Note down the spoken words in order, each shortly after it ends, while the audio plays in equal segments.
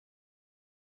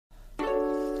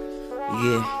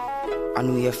Yeah, I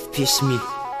know you have pissed me,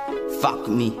 fuck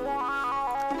me,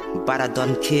 but I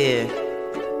don't care.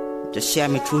 Just share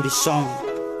me through this song,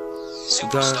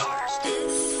 girl.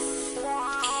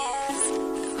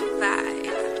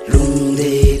 Lung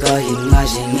day ka hinga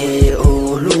jinge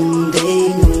o lung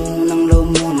day nu nang lo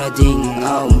mo na ding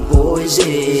aum hoi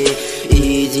je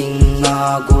I ding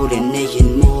na go den ne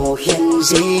hin mo hian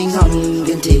jing ham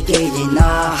gen te ke din na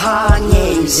ha nye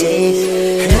je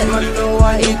hen man lo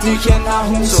wa I ti hian na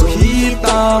hung so hi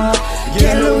ta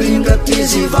yellow in ka ti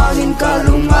ji va in ka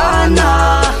lung ana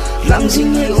lang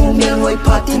jing e u me hoi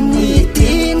patin ni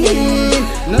ti ni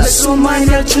na so mai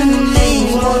na chen nei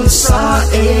mon sa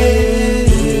e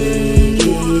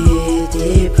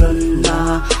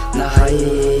na hai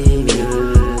mil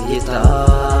hita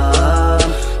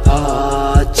ha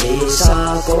che sa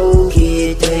ko ki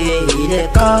te de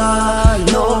ka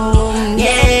no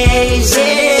nghe ze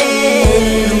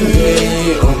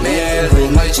o me ri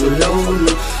mai chu lo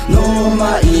no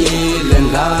ma I len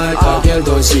la ka gel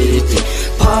do city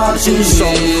pa chin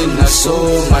song na so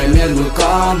mai me lu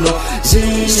ka no ze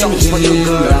song for you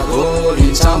girl go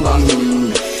in chang bang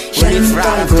Every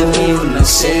Friday, na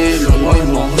say long way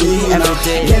more. Every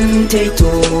day, every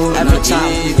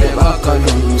time,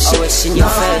 always in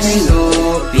your face.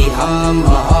 Be hum,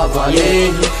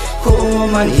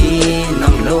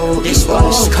 this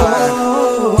one's car.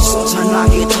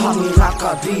 Sanagi Tommy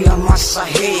Raka be a massa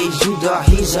hey, Judah,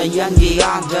 he's a yangi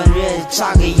under red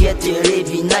tagi yet the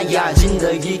rebi na ya in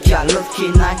the gika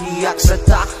looking at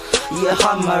yaksata. Ya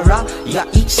hamara, ya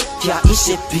x, ya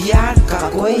ise piar ka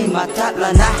koi matala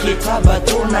na hita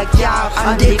batuna kya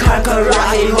ande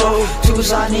karkarahi ho tu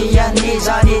zani ya ni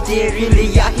zani te really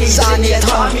ya hi zani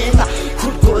tamina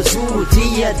khud ko zu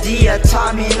dia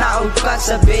tamina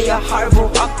ukasa be ya harbo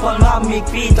akpal mami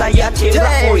pita ya te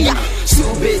rapo ya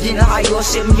sube din ayo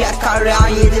sem ya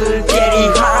karai dil teri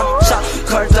harap sa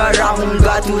karta raun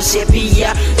ga tu se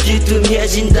piya jitu me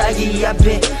zindagi ya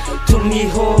be tumi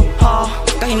ho ha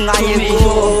kahin ngaye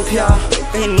go pya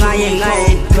kahin ngaye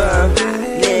girl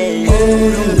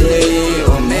lung day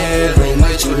o me ring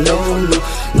mai chu lo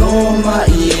no ma I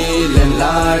len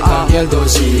la ka gel do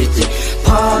city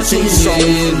pa chin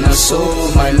song na so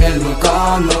mai men lu ka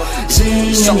no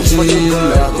sing for you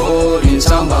girl go in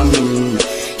chang bang min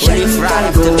Every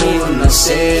Friday, na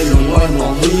say lung oi mo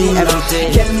every day,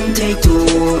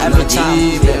 every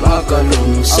time,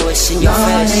 always in your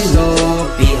face.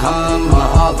 Be hum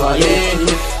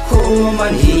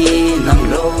man he nang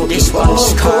low. This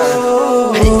one's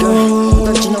car. Hey girl,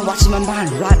 don't you know what's in my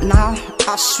mind right now?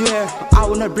 I swear I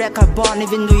will not break a bond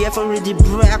even though you have already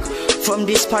break. From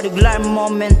this particular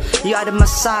moment, you are my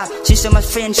side. She's my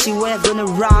friend, she we're gonna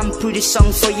rhyme pretty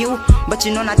song for you. But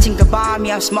you know nothing about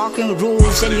me, I'm smoking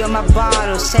rules and you're my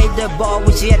bottle. Say the ball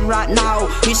with you right now.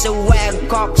 He's a wag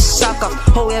cock sucker.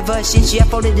 However, since you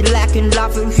have already lacking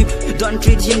love with you, don't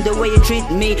treat him the way you treat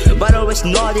me. But always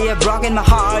know that you've broken my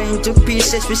heart into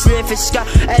pieces. We still have a scar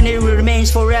and it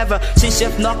remains forever. Since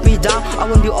you've knocked me down, I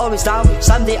won't be always down.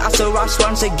 Someday I shall rush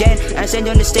once again and stand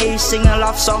on the stage, sing a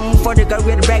love song for the girl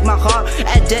with break my heart.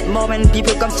 At that moment,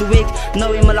 people come to wake,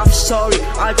 knowing my love story.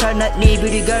 Alternately,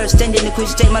 beauty girl standing the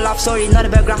quiz, take my love story, not a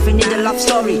biography, need a love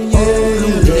story.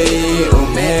 Lung day, o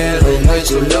me ring mai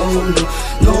chu lo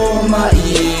no ma I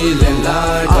len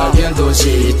la ka gel do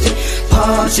city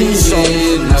pa chin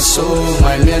song na so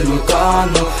mai men lu ka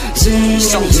no sing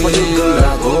for you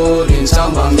girl go in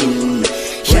chang bang min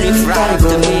Every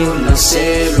Friday, na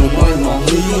say lung oi mo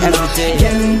every day,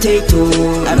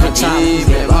 every time,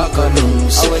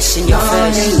 always in your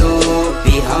face.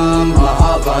 Be hum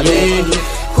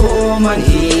man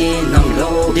he nang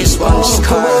low. This one's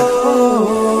car.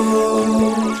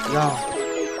 Yo,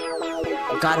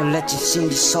 gotta let you sing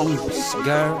this song,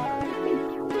 girl.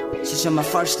 She's my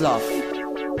first love.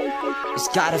 It's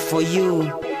got it for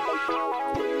you.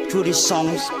 Through these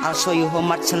songs, I'll show you how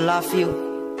much I love you.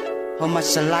 How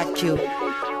much I like you.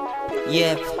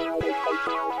 Yep.